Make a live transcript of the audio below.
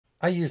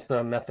I use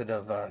the method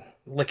of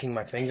licking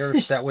my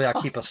fingers. That way I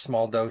keep a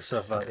small dose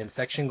of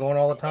infection going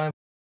all the time.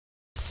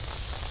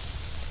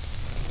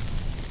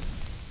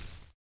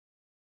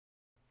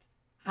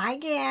 Hi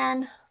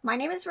again. My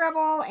name is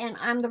Rebel and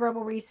I'm the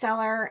Rebel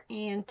Reseller,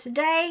 and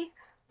today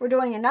we're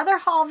doing another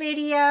haul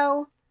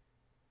video.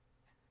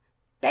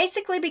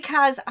 Basically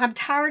because I'm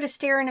tired of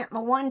staring at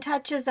my one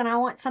touches and I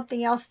want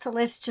something else to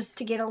list just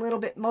to get a little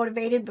bit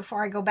motivated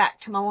before I go back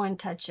to my one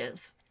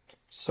touches.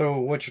 So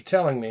what you're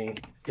telling me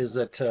is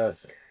that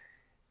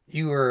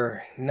you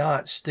are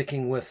not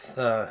sticking with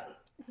the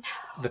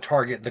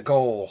target, the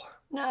goal.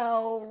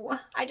 No,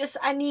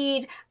 I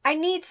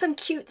need some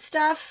cute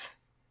stuff.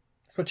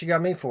 That's what you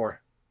got me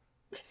for.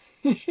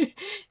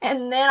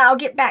 And then I'll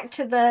get back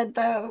to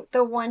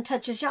the one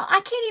touches. Y'all,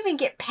 I can't even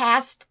get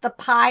past the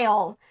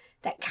pile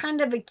that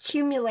kind of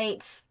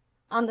accumulates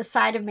on the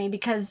side of me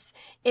because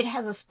it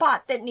has a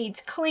spot that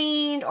needs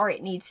cleaned, or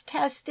it needs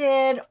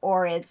tested,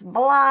 or it's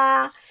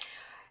blah,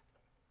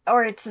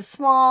 or it's a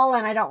small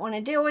and I don't want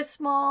to deal with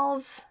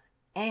smalls,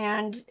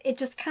 and it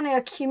just kind of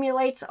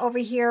accumulates over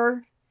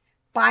here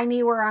by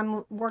me where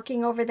I'm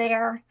working over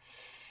there.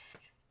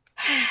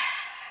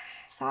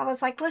 So I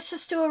was like, let's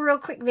just do a real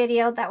quick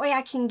video. That way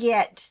I can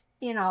get,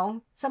 you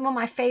know, some of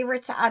my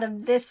favorites out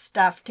of this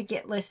stuff to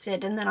get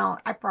listed. And then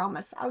I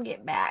promise I'll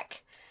get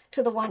back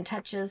to the one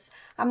touches.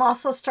 I'm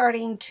also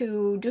starting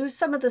to do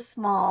some of the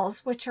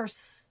smalls, which are,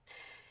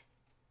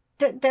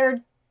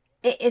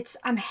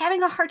 I'm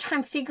having a hard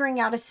time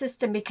figuring out a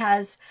system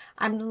because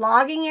I'm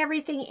logging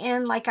everything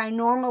in like I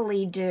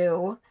normally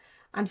do.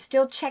 I'm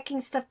still checking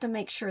stuff to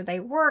make sure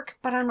they work,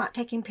 but I'm not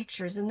taking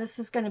pictures. And this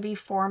is going to be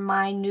for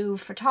my new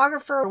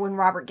photographer when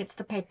Robert gets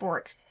the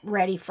paperwork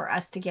ready for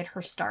us to get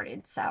her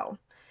started. So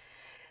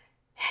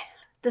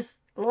this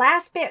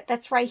last bit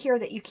that's right here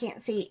that you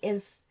can't see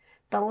is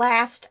the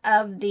last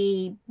of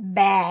the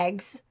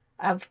bags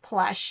of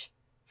plush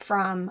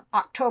from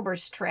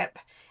October's trip.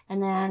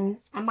 And then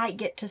I might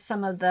get to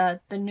some of the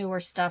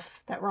newer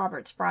stuff that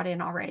Robert's brought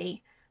in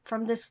already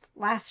from this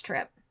last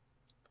trip.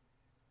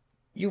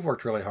 You've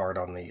worked really hard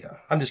on the,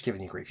 I'm just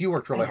giving you grief. You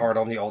worked really hard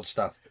on the old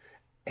stuff,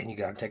 and you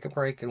got to take a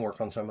break and work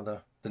on some of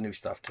the new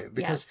stuff too,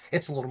 because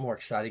it's a little more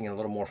exciting and a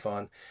little more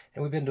fun.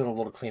 And we've been doing a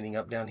little cleaning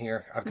up down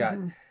here.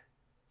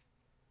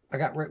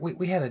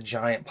 We had a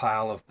giant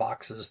pile of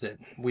boxes that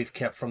we've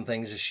kept from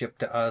things shipped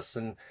to us,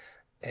 and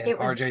it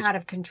was out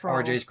of control.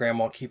 RJ's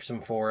grandma keeps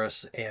them for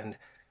us, and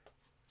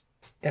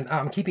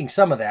I'm keeping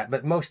some of that,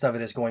 but most of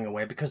it is going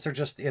away because they're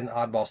just in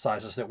oddball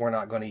sizes that we're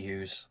not going to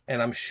use.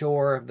 And I'm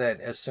sure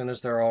that as soon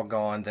as they're all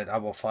gone, that I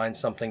will find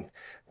something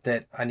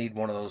that I need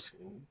one of those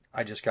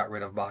I just got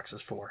rid of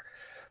boxes for.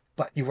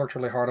 But you've worked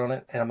really hard on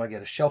it, and I'm going to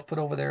get a shelf put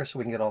over there so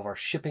we can get all of our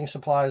shipping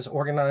supplies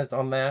organized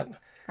on that.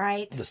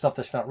 Right. The stuff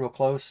that's not real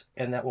close,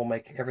 and that will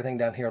make everything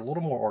down here a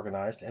little more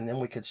organized, and then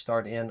we could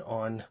start in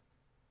on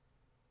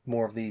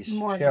more of these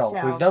shelves.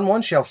 We've done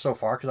one shelf so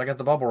far because I got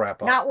the bubble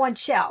wrap up. Not one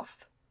shelf.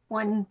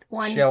 One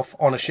shelf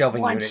on a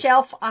shelving unit. One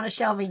shelf on a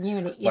shelving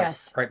unit,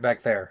 yes. Like right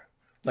back there.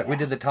 Like we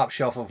did the top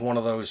shelf of one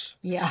of those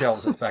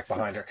shelves that's back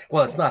behind her.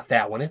 Well, it's not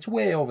that one. It's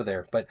way over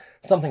there, but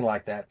something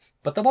like that.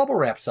 But the bubble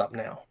wrap's up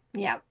now.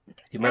 Yep.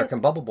 The American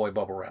Bubble Boy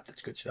bubble wrap.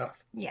 That's good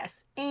stuff.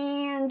 Yes.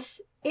 And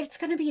it's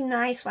going to be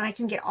nice when I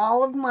can get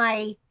all of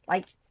my,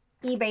 like,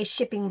 eBay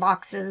shipping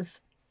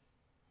boxes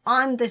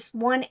on this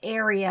one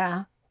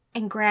area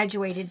and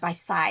graduated by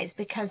size,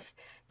 because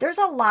there's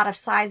a lot of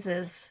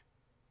sizes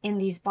in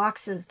these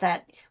boxes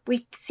that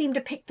we seem to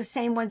pick the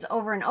same ones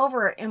over and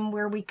over, and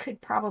where we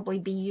could probably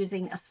be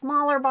using a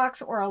smaller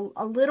box or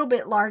a little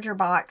bit larger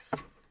box.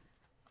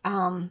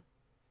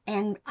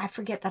 And I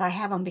forget that I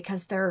have them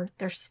because they're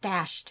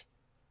stashed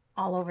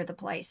all over the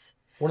place.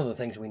 One of the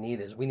things we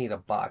need a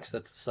box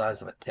that's the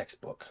size of a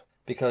textbook,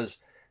 because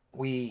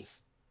we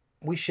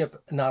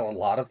ship not a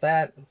lot of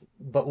that,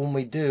 but when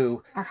we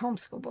do, our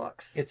homeschool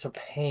books, it's a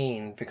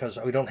pain because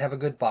we don't have a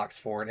good box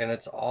for it, and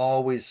it's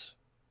always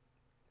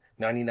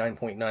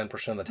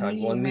 99.9% of the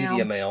time going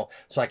media mail,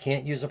 so I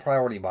can't use a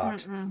priority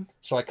box.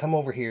 So I come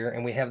over here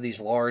and we have these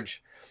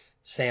large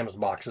Sam's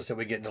boxes that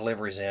we get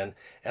deliveries in,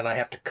 and I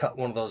have to cut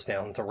one of those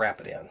down to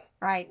wrap it in.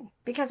 Right,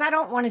 because I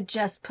don't want to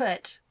just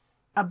put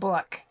a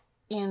book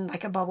in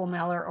like a bubble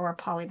mailer or a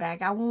poly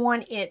bag. I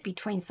want it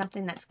between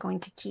something that's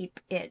going to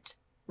keep it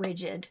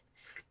rigid,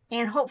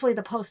 and hopefully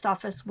the post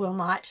office will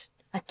not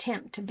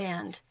attempt to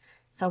bend.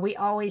 So we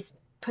always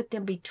put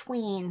them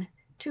between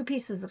two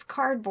pieces of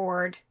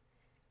cardboard.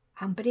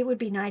 But it would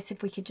be nice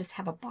if we could just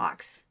have a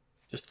box.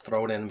 Just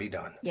throw it in and be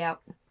done.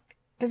 Yep.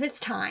 Because it's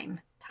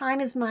time. Time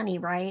is money,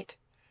 right?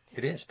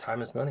 It is.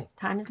 Time is money.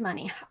 Time is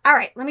money. All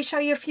right, let me show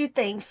you a few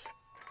things.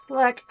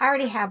 Look, I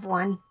already have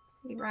one.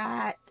 See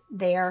right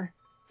there.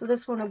 So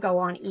this one will go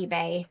on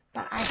eBay,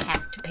 but I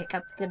have to pick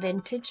up the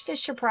vintage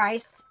Fisher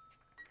Price.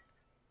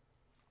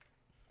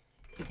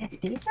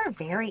 These are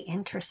very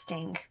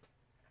interesting.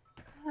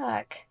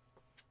 Look.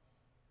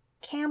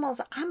 Camels,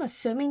 I'm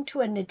assuming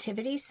to a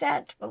nativity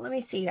set, but let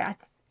me see. I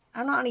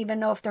don't even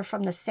know if they're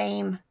from the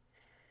same.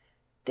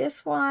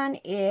 This one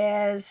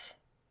is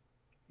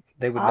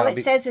They would All not it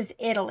be. says is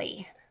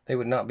Italy. They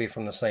would not be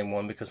from the same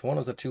one because one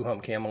is a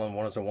 2-hump camel and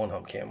one is a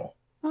 1-hump camel.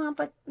 Well,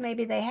 but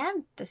maybe they have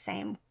the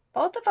same.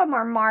 Both of them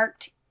are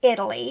marked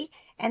Italy,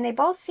 and they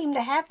both seem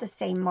to have the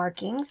same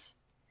markings.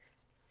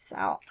 So,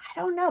 I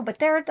don't know, but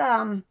they're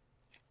the,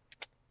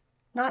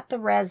 not the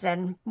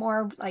resin,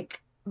 more like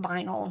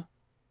vinyl.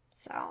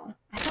 So,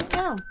 I don't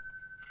know.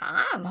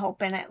 I'm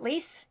hoping at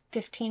least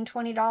 $15,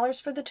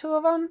 $20 for the two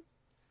of them.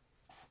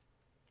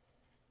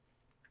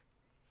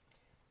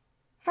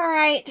 All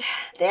right,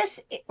 this,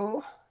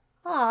 oh,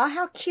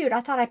 how cute. I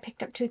thought I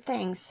picked up two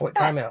things. Wait,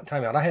 time out.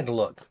 I had to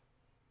look.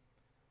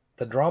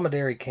 The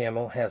dromedary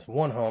camel has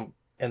 1 hump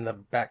and the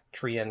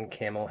Bactrian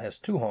camel has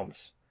 2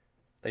 humps.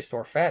 They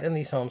store fat in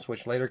these humps,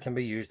 which later can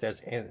be used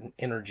as an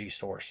energy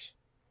source.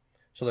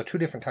 So they're 2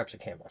 different types of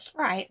camels.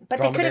 Right, but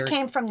they could have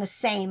came from the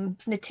same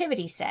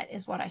nativity set,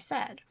 is what I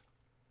said.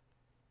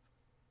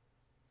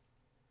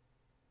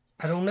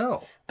 I don't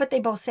know. But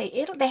they both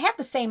say they have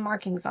the same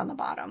markings on the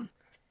bottom.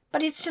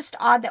 But it's just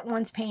odd that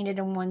one's painted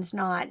and one's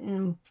not.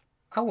 And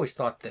I always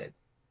thought that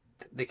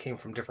they came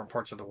from different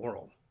parts of the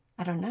world.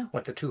 I don't know.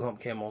 Like the 2-hump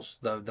camels,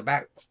 the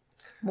back.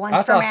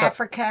 One's from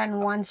Africa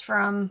and one's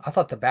from... I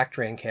thought the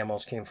Bactrian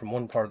camels came from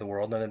one part of the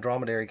world and the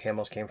dromedary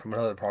camels came from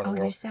another part of the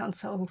world. Oh, you sound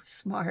so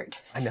smart.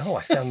 I know.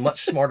 I sound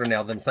much smarter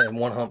now than saying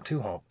 1-hump,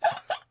 2-hump.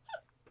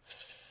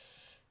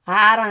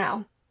 I don't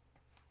know.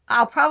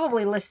 I'll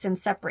probably list them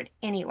separate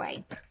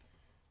anyway.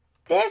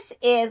 This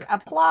is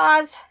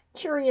Applause,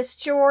 Curious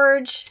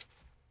George.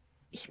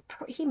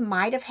 He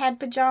might have had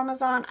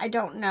pajamas on. I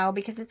don't know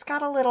because it's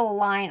got a little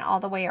line all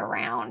the way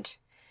around.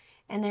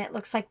 And then it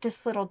looks like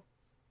this little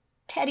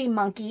teddy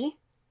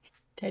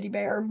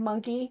bear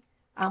monkey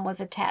was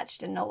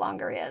attached and no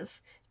longer is.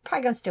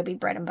 Probably going to still be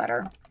bread and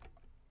butter.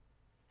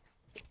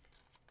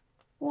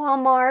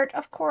 Walmart,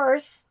 of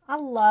course. I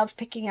love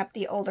picking up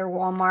the older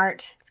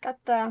Walmart. It's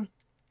got the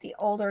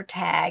older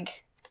tag.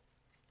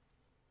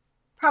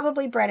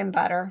 Probably bread and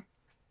butter.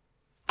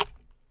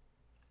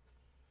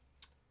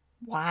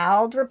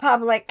 Wild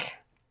Republic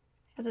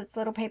has its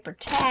little paper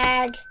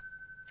tag.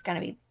 It's going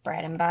to be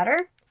bread and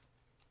butter.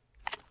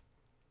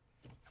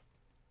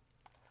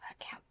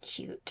 Look how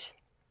cute.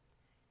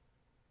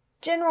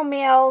 General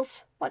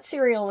Mills. What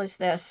cereal is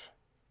this?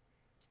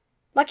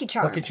 Lucky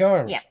Charms. Lucky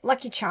Charms. Yeah,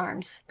 Lucky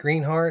Charms.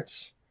 Green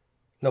Hearts.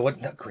 No,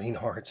 what? Not Green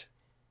Hearts.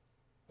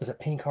 Was it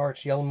Pink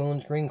Hearts, Yellow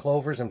Moons, Green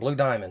Clovers, and Blue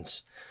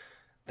Diamonds?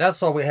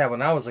 That's all we had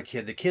when I was a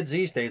kid. The kids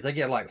these days, they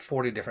get like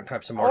 40 different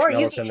types of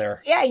marshmallows in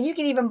there. Yeah, you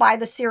can even buy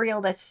the cereal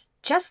that's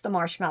just the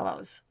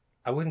marshmallows.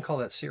 I wouldn't call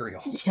that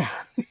cereal. Yeah.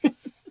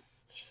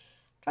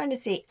 Trying to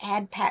see.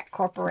 AdPack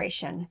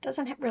Corporation.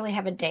 Doesn't really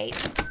have a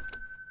date.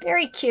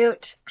 Very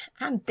cute.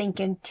 I'm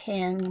thinking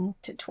 $10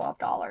 to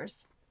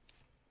 $12.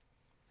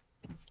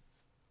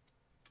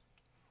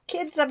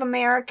 Kids of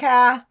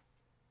America.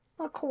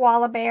 A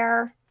koala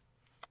bear.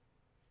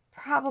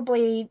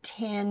 Probably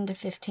 $10 to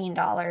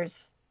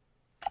 $15.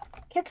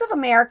 Kids of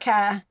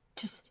America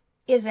just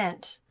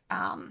isn't,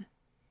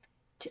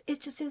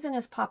 it just isn't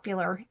as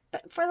popular.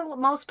 But for the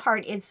most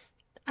part, it's,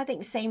 I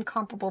think, same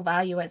comparable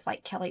value as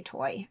like Kelly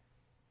Toy.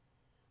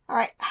 All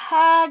right,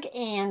 Hug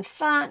and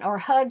Fun, or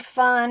Hug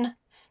Fun,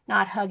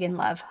 not Hug and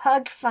Love,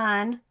 Hug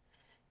Fun.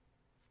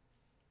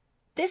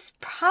 This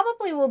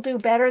probably will do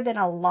better than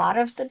a lot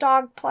of the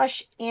dog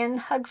plush in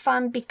Hug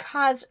Fun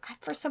because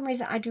for some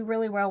reason I do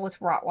really well with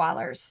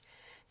Rottweilers.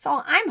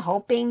 So I'm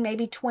hoping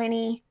maybe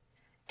 $20,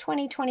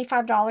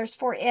 $25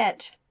 for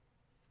it.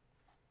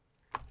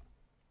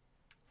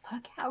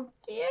 Look how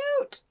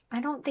cute.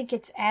 I don't think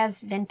it's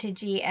as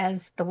vintagey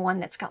as the one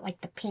that's got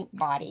like the pink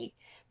body.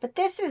 But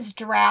this is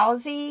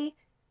Drowsy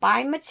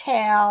by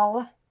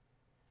Mattel.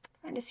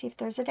 Trying to see if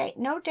there's a date.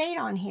 No date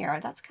on here.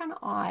 That's kind of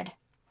odd.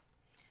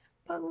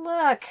 But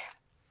look.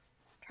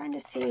 Trying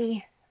to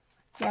see.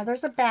 Yeah,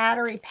 there's a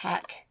battery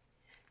pack.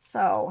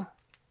 So,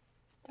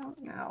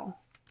 don't know.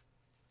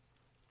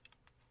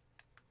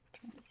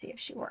 See if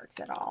she works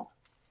at all.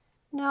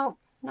 Nope,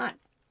 not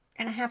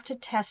gonna have to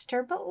test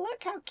her, but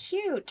look how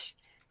cute.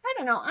 I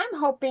don't know,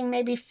 I'm hoping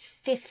maybe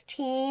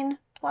 15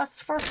 plus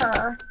for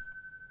her.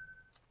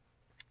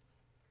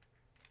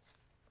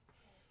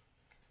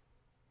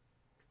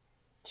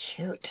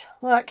 Cute.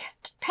 Look,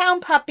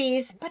 Pound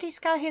Puppies, but he's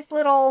got his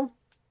little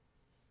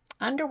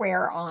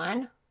underwear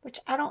on, which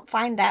I don't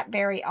find that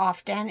very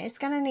often. It's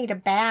gonna need a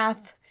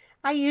bath.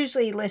 I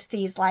usually list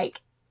these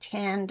like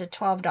 $10 to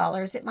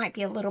 $12. It might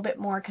be a little bit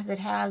more because it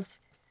has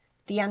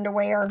the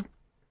underwear.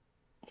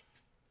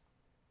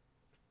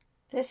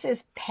 This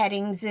is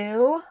Petting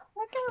Zoo.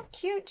 Look how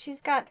cute. She's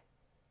got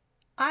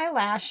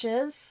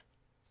eyelashes.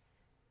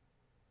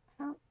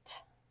 Don't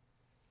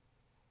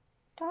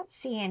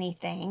see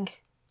anything.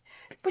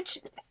 Which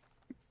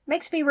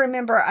makes me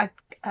remember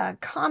a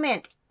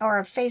comment or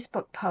a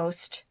Facebook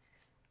post.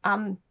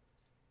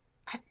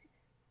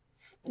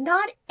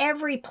 Not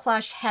every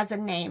plush has a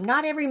name.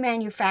 Not every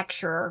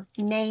manufacturer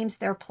names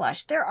their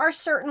plush. There are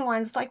certain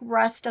ones, like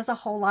Russ does a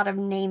whole lot of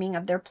naming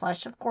of their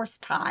plush. Of course,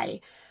 Ty.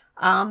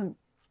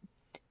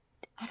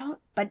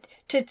 But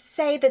to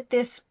say that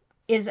this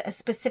is a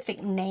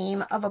specific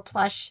name of a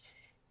plush,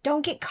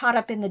 don't get caught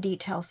up in the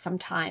details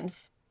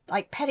sometimes.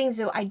 Like Petting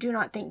Zoo, I do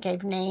not think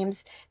gave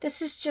names.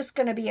 This is just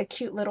going to be a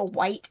cute little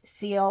white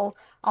seal.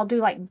 I'll do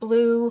like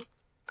blue,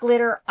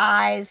 glitter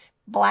eyes,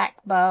 black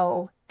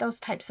bow, those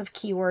types of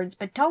keywords.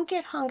 But don't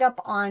get hung up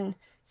on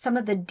some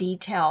of the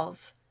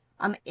details.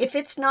 If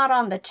it's not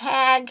on the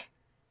tag,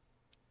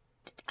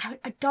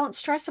 I don't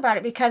stress about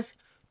it, because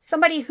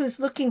somebody who's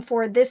looking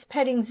for this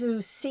Petting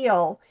Zoo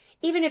seal,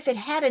 even if it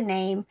had a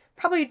name,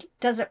 probably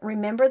doesn't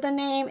remember the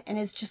name and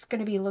is just going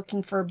to be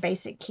looking for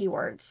basic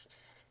keywords.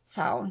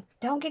 So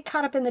don't get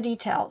caught up in the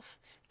details.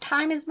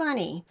 Time is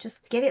money.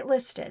 Just get it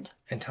listed.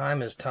 And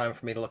time is time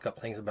for me to look up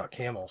things about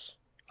camels.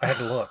 I had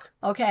to look.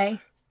 Okay.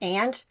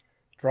 And?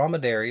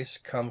 Dromedaries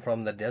come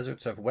from the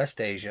deserts of West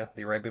Asia,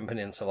 the Arabian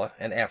Peninsula,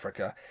 and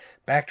Africa.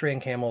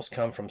 Bactrian camels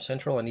come from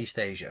Central and East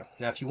Asia.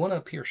 Now, if you want to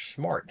appear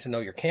smart to know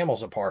your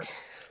camels apart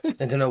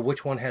and to know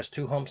which one has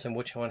 2 humps and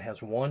which one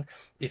has 1,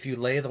 if you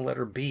lay the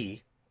letter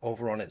B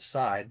over on its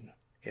side,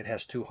 it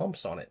has 2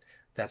 humps on it.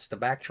 That's the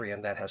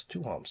Bactrian that has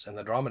 2 humps, and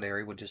the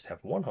dromedary would just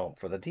have 1 hump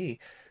for the D.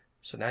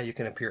 So now you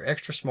can appear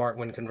extra smart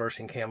when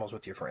conversing camels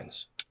with your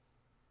friends.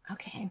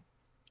 Okay.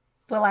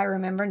 Will I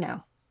remember?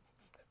 No.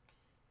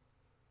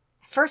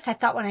 At first, I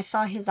thought when I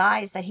saw his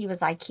eyes that he was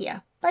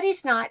IKEA, but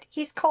he's not.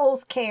 He's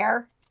Kohl's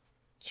Care.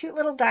 Cute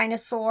little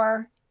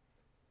dinosaur.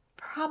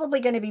 Probably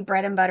going to be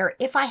bread and butter.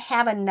 If I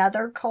have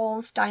another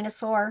Kohl's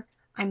dinosaur,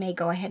 I may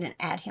go ahead and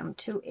add him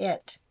to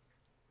it.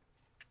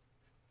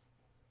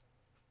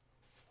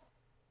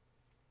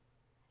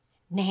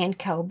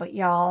 Nanco, but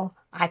y'all,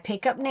 I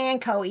pick up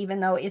Nanco even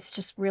though it's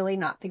just really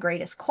not the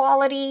greatest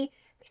quality,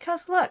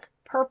 because look,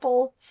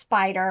 purple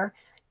spider.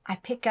 I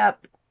pick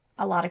up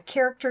a lot of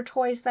character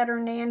toys that are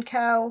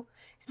Nanco,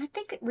 and I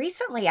think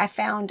recently I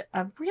found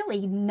a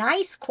really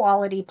nice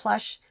quality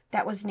plush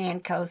that was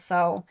Nanco.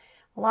 So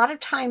a lot of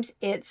times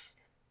it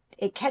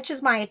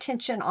catches my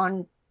attention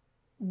on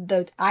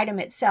the item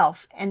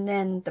itself, and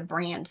then the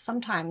brand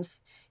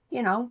sometimes,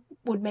 you know,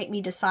 would make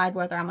me decide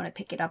whether I'm going to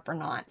pick it up or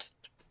not.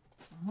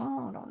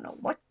 Oh, I don't know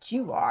what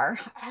you are.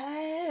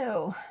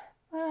 Oh,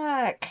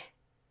 look.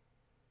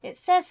 It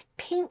says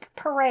Pink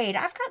Parade.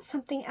 I've got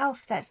something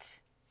else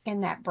that's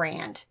in that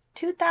brand.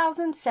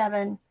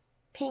 2007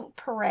 Pink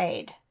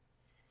Parade.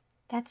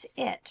 That's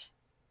it.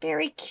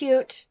 Very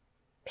cute.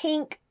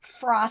 Pink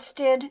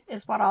frosted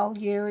is what I'll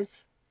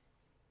use.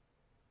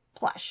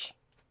 Plush.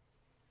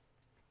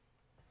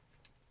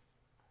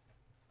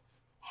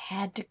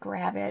 Had to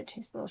grab it.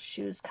 His little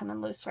shoes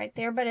coming loose right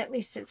there, but at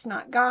least it's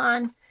not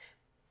gone.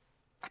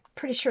 I'm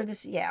pretty sure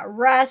this, yeah,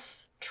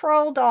 Russ,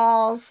 Troll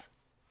Dolls.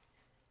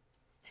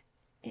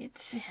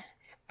 It's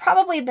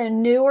probably the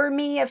newer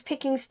me of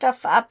picking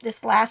stuff up.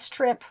 This last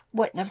trip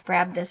wouldn't have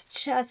grabbed this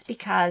just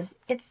because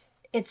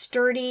it's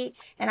dirty.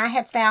 And I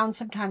have found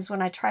sometimes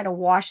when I try to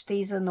wash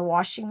these in the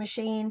washing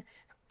machine,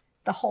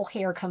 the whole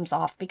hair comes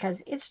off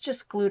because it's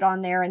just glued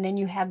on there. And then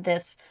you have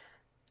this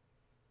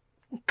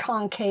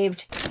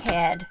concaved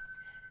head.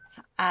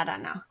 So I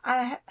don't know.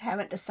 I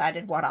haven't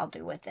decided what I'll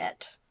do with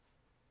it.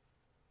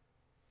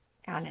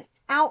 Got an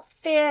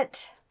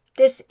outfit.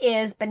 This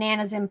is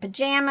Bananas in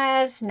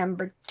Pajamas,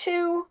 number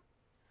 2.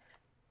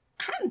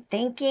 I'm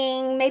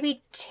thinking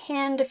maybe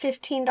 $10 to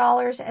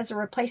 $15 as a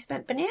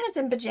replacement. Bananas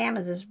in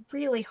Pajamas is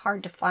really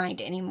hard to find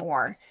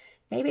anymore.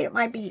 Maybe it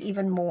might be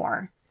even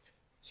more.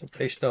 So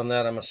based on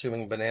that, I'm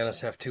assuming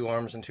bananas have 2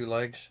 arms and 2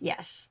 legs?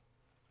 Yes,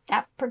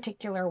 that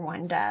particular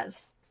one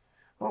does.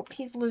 Oh,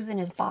 he's losing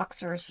his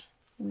boxers.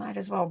 You might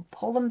as well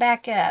pull them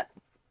back up.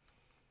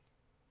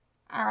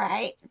 All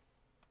right.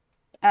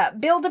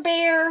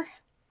 Build-A-Bear.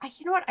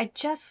 You know what? I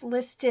just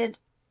listed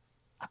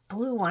a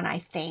blue one, I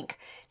think.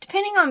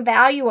 Depending on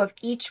value of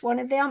each one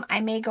of them,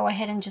 I may go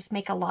ahead and just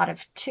make a lot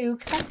of 2,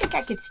 because I think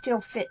I could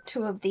still fit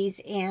 2 of these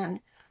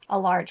in a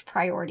large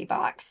priority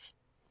box.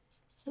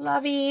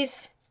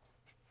 Lovies.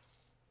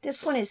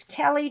 This one is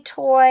Kelly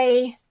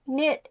Toy,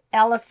 Knit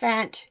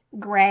Elephant,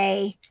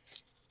 Gray.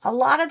 A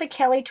lot of the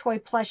Kelly Toy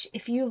plush,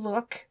 if you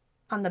look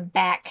on the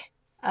back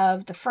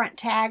of the front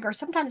tag, or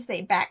sometimes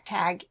the back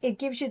tag, it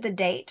gives you the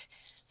date.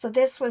 So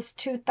this was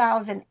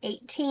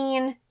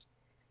 2018.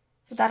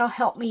 So that'll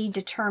help me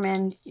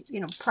determine, you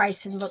know,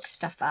 price and look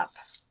stuff up.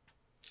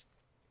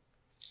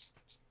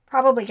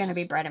 Probably going to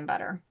be bread and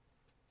butter.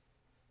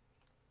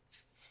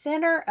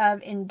 Center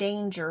of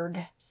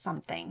Endangered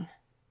something.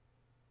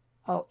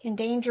 Oh,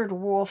 Endangered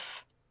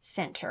Wolf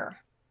Center.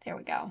 There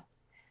we go.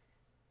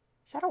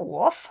 Is that a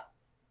wolf?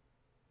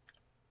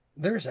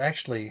 There's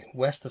actually,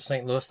 west of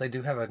St. Louis, they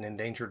do have an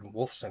endangered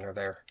wolf center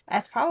there.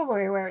 That's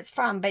probably where it's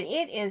from, but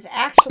it is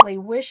actually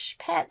Wish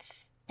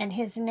Pets, and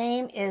his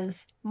name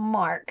is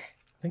Mark.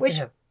 I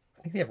think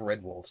they have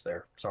red wolves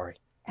there. Sorry.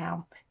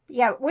 Oh,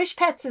 yeah, Wish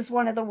Pets is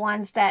one of the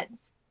ones that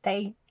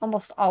they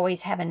almost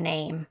always have a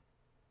name.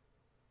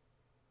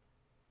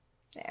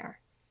 There.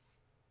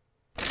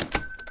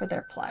 For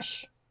their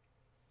plush.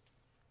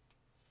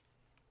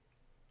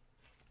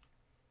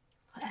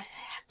 Look.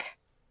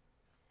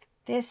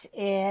 This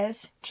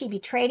is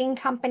TB Trading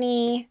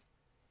Company.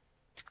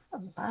 I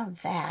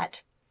love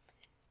that.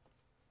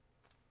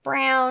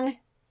 brown.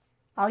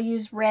 I'll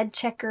use red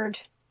checkered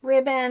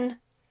ribbon.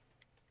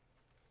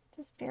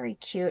 Just very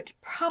cute.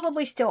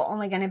 Probably still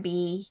only going to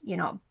be, you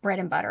know, bread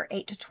and butter,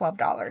 $8 to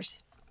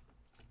 $12.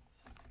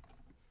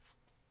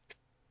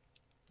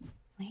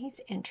 He's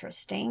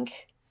interesting.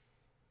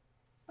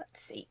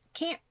 Let's see.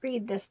 Can't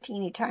read this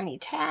teeny tiny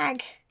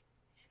tag.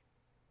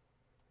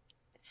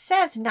 It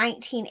says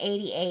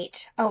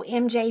 1988. Oh,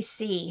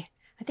 MJC.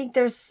 I think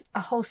there's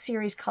a whole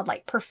series called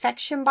like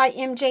Perfection by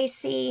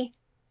MJC.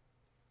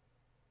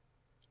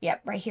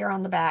 Yep, right here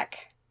on the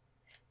back.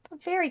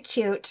 But very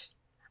cute.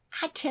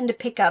 I tend to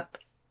pick up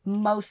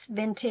most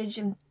vintage,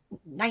 and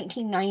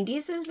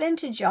 1990s is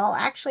vintage, y'all.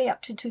 Actually,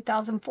 up to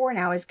 2004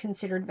 now is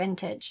considered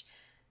vintage.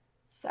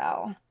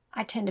 So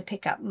I tend to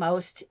pick up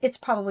most. It's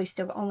probably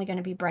still only going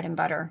to be bread and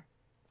butter.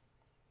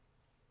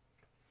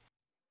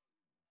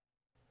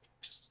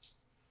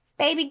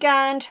 Baby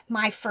Gund,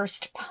 My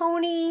First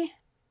Pony.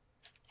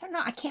 I don't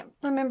know. I can't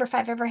remember if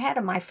I've ever had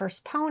a My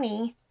First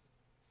Pony.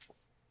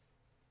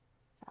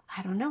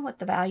 I don't know what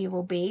the value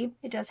will be.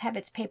 It does have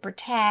its paper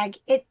tag.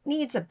 It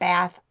needs a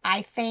bath,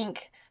 I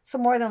think. So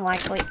more than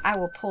likely, I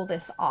will pull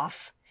this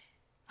off.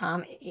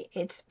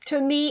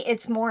 To me,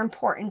 it's more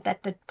important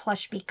that the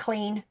plush be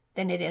clean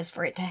than it is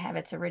for it to have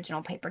its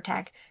original paper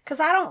tag.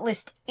 Because I don't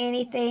list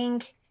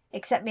anything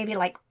except maybe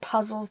like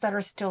puzzles that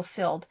are still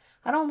sealed.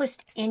 I don't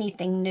list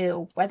anything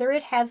new. Whether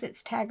it has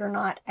its tag or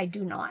not, I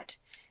do not.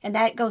 And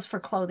that goes for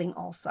clothing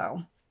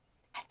also.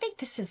 I think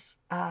this is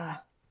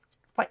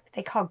what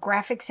they call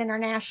Graphics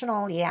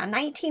International. Yeah,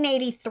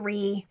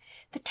 1983.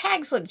 The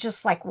tags look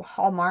just like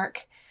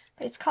Hallmark,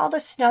 but it's called a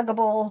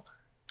Snuggable.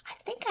 I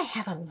think I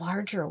have a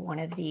larger one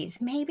of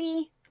these.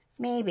 Maybe.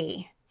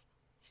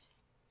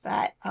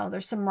 But, oh,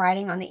 there's some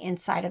writing on the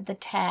inside of the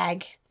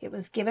tag. It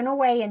was given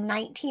away in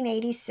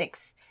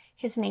 1986.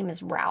 His name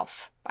is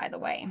Ralph, by the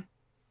way.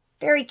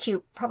 Very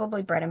cute.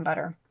 Probably bread and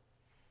butter.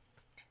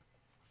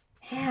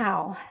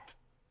 Now,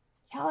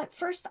 y'all, at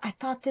first I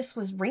thought this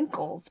was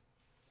Wrinkles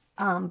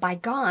by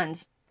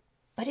Gons,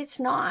 but it's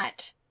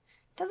not.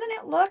 Doesn't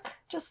it look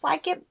just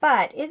like it?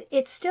 But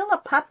it's still a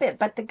puppet,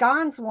 but the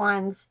Gons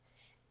ones,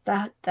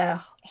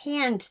 the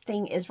hand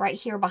thing is right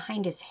here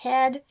behind his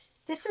head.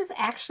 This is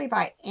actually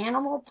by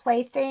Animal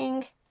Plaything.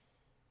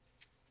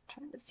 I'm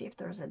trying to see if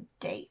there's a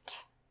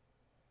date.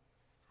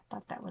 I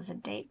thought that was a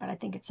date, but I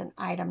think it's an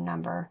item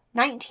number.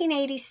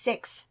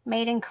 1986,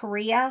 made in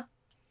Korea.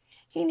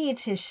 He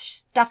needs his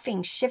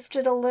stuffing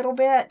shifted a little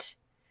bit.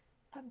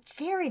 But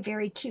very,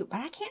 very cute.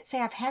 But I can't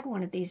say I've had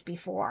one of these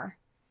before.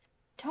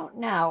 Don't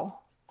know.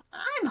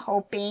 I'm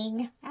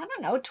hoping, I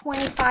don't know,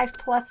 25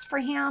 plus for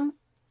him.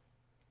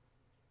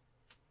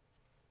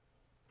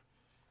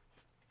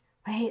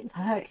 Wait, look.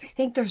 I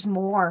think there's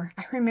more.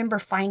 I remember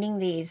finding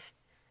these.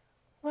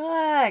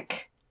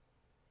 Look.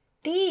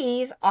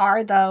 These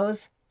are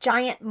those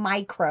giant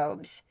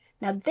microbes.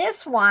 Now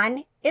this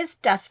one is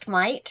dust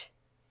mite.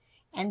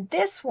 And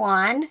this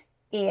one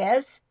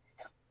is,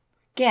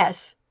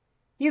 guess.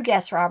 You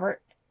guess,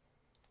 Robert.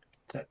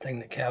 It's that thing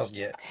that cows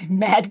get.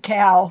 Mad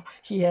cow,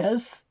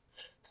 yes.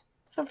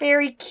 So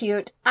very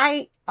cute.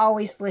 I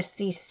always list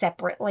these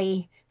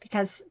separately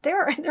because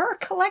there are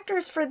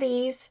collectors for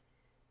these.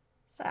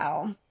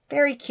 So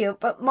very cute,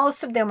 but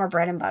most of them are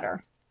bread and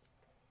butter.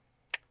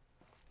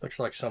 Looks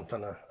like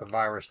something, a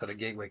virus that a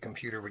gateway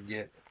computer would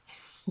get.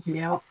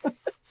 Yeah.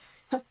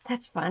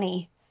 That's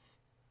funny.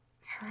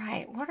 All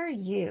right, what are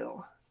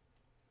you?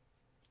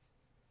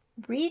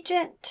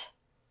 Regent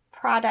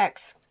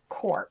Products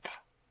Corp.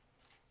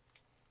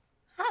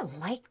 I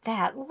like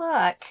that.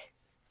 Look.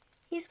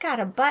 He's got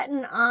a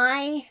button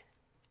eye.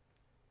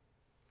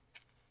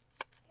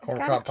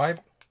 Corncob pipe?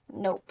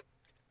 Nope.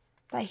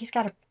 But he's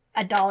got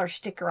a dollar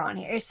sticker on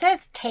here. It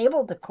says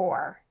table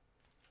decor.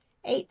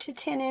 8 to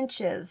 10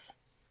 inches.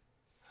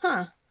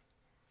 Huh.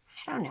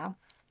 I don't know.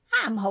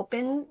 I'm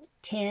hoping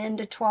 $10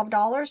 to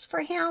 $12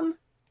 for him.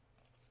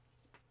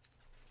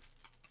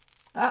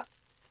 Oh,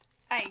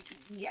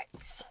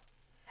 yikes.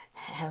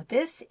 Now,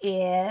 this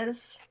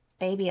is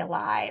Baby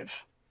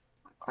Alive.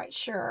 Not quite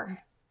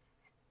sure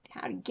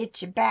how to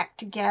get you back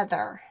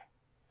together.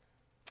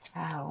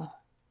 Oh,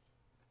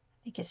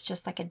 I think it's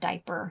just like a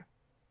diaper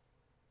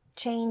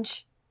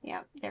change.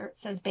 Yeah, there it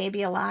says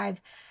Baby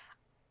Alive.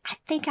 I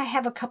think I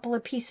have a couple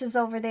of pieces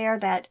over there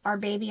that are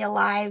Baby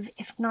Alive.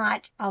 If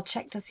not, I'll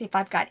check to see if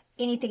I've got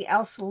anything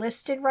else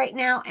listed right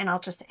now, and I'll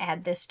just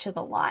add this to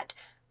the lot.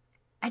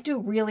 I do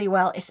really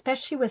well,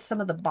 especially with some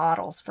of the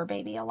bottles for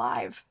Baby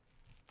Alive.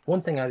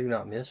 One thing I do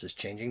not miss is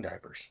changing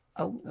diapers.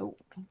 Oh, no.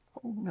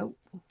 Oh, no.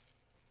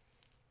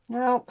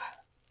 Nope.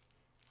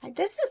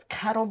 This is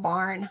Cuddle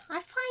Barn.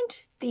 I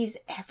find these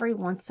every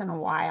once in a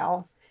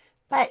while.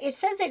 But it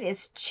says it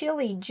is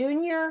Chili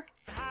Junior.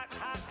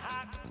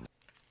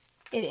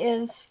 It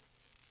is,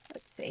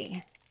 let's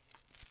see.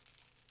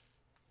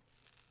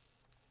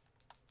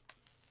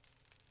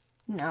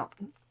 No.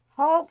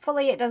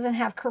 Hopefully it doesn't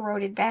have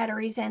corroded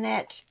batteries in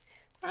it.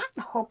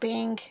 I'm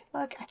hoping,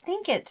 look, I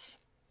think it's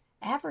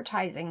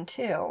advertising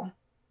too.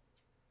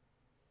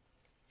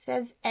 It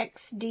says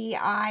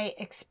XDI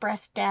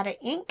Express Data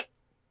Inc.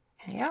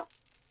 Yep.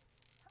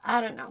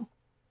 I don't know.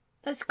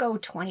 Let's go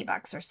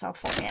 $20 or so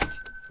for it.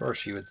 Of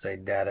course, you would say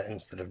data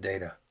instead of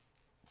data.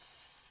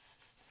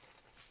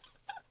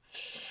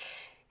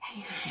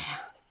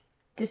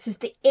 This is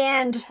the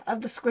end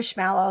of the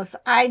Squishmallows.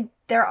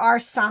 There are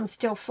some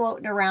still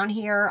floating around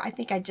here. I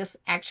think I just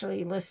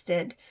actually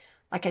listed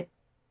like a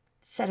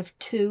set of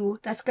 2.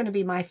 That's going to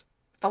be my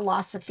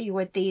philosophy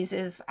with these,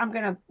 is I'm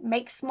going to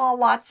make small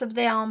lots of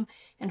them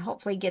and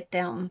hopefully get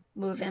them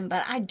moving.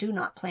 But I do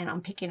not plan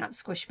on picking up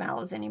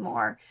Squishmallows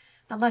anymore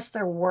unless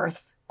they're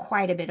worth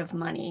quite a bit of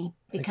money,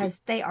 because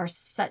they are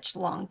such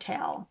long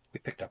tail. We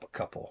picked up a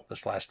couple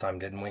this last time,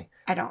 didn't we?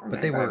 I don't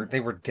remember. But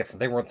they were different.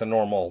 They weren't the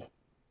normal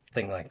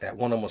thing like that.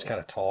 One of them was kind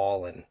of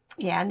tall, and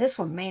yeah, and this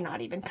one may not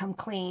even come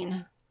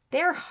clean.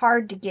 They're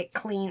hard to get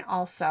clean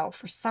also.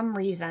 For some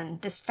reason,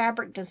 this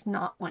fabric does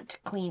not want to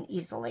clean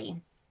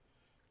easily.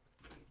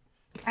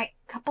 All right,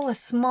 couple of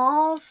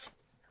smalls.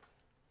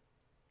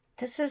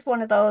 This is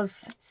one of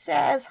those,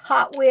 says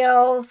Hot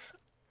Wheels.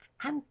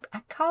 I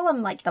call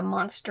them like the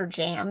Monster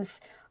Jams.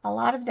 A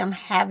lot of them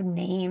have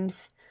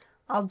names.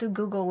 I'll do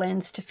Google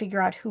Lens to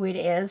figure out who it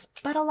is.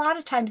 But a lot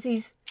of times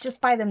these just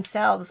by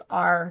themselves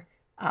are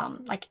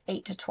like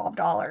 $8 to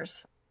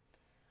 $12.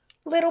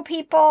 Little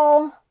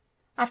people.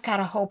 I've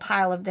got a whole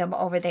pile of them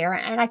over there.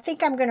 And I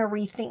think I'm going to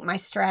rethink my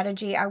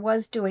strategy. I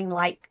was doing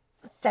like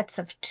sets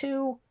of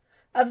 2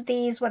 of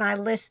these when I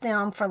list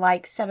them for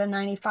like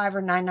 $7.95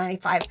 or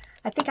 $9.95.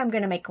 I think I'm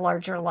going to make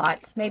larger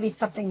lots. Maybe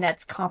something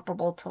that's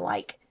comparable to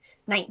like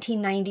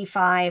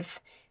 $19.95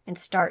 and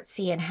start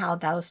seeing how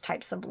those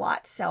types of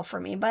lots sell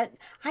for me. But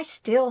I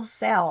still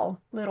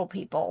sell Little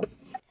People.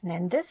 And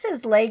then this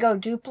is Lego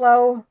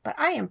Duplo, but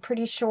I am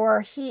pretty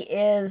sure he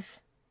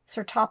is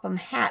Sir Topham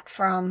Hatt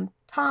from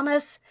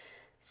Thomas.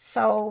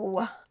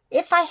 So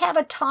if I have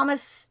a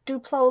Thomas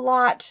Duplo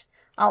lot,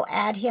 I'll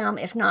add him.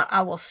 If not,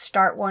 I will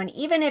start one.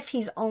 Even if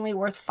he's only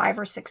worth $5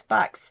 or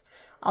 $6,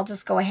 I'll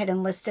just go ahead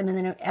and list him. And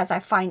then as I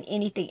find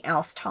anything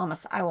else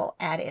Thomas, I will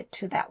add it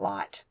to that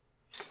lot.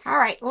 All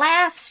right,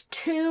 last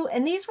 2.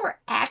 And these were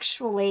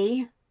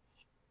actually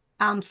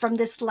from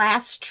this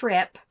last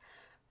trip,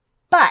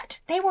 but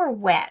they were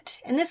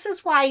wet. And this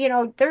is why, you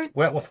know, they're...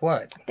 Wet with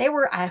what? They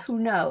were, who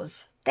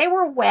knows? They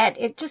were wet.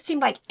 It just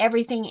seemed like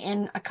everything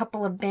in a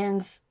couple of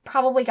bins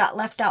probably got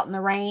left out in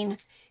the rain.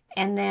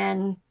 And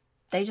then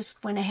they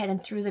just went ahead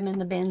and threw them in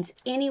the bins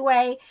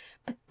anyway.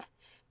 But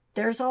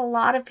there's a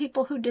lot of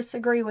people who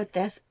disagree with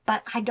this,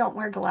 but I don't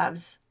wear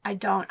gloves. I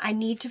don't. I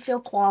need to feel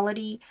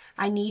quality.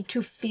 I need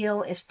to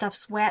feel if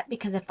stuff's wet,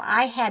 because if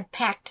I had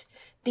packed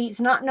these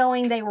not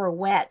knowing they were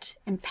wet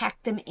and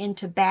packed them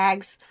into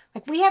bags,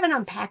 like we haven't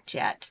unpacked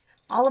yet.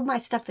 All of my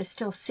stuff is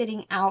still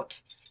sitting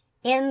out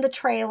in the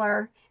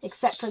trailer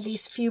except for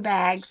these few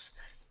bags,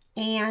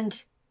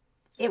 and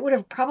it would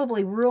have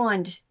probably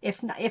ruined,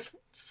 if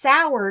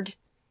soured,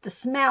 the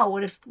smell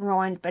would have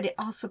ruined, but it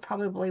also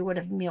probably would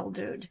have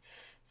mildewed.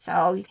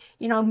 So,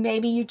 you know,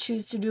 maybe you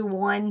choose to do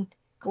one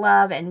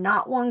glove and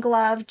not one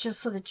glove just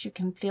so that you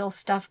can feel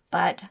stuff,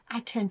 but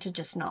I tend to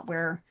just not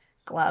wear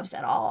gloves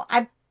at all.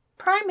 I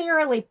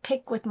primarily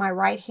pick with my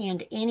right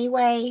hand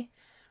anyway,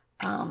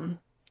 so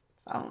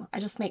I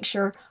just make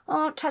sure I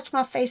don't touch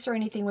my face or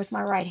anything with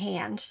my right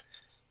hand.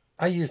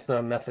 I use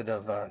the method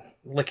of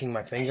licking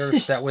my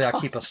fingers. That way I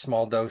keep a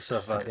small dose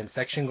of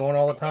infection going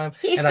all the time.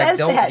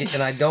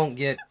 I don't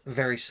get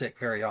very sick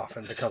very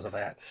often because of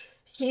that.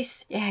 He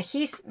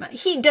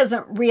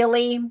doesn't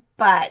really,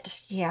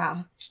 but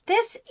yeah.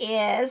 This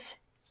is,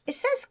 it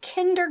says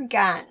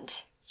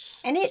Kindergund,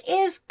 and it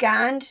is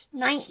Gund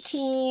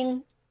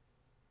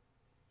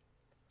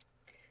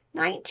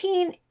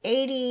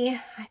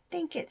 1980, I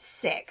think it's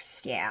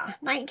 6, yeah,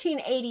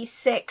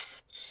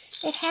 1986.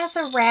 It has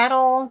a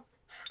rattle.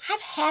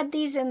 I've had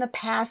these in the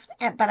past,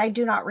 but I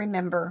do not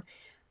remember.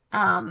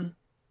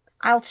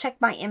 I'll check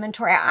my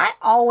inventory. I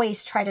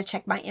always try to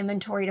check my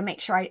inventory to make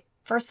sure I,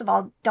 first of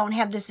all, don't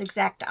have this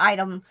exact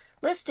item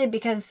listed,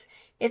 because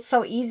it's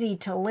so easy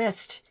to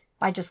list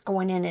by just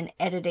going in and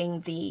editing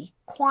the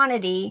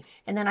quantity,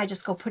 and then I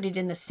just go put it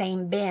in the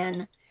same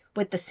bin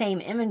with the same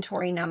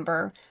inventory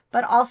number.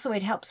 But also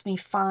it helps me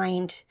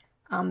find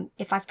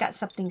if I've got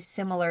something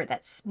similar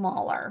that's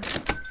smaller.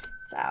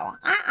 So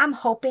I'm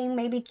hoping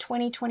maybe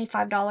 $20,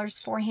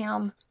 $25 for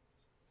him.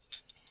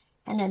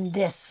 And then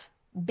this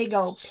big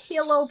old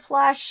pillow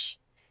plush.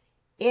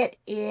 It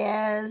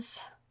is,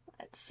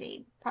 let's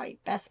see, probably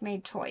Best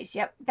Made Toys.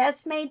 Yep,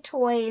 Best Made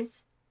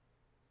Toys.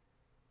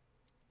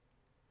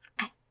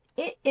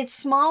 It's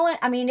small.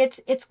 I mean,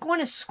 it's going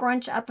to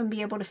scrunch up and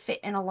be able to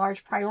fit in a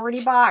large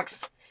priority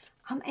box.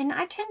 And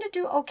I tend to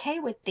do okay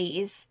with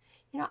these.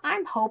 You know,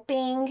 I'm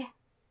hoping,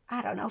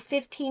 I don't know,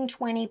 $15,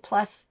 $20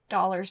 plus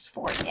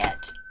for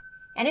it.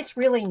 And it's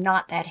really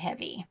not that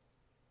heavy.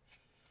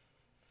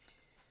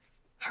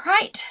 All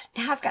right,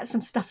 now I've got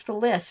some stuff to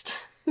list.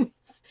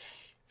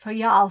 So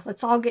y'all,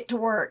 let's all get to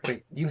work.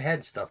 Wait, you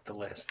had stuff to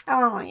list.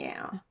 Oh,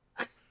 yeah.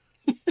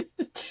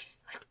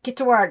 Get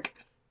to work.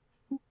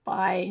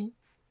 Bye.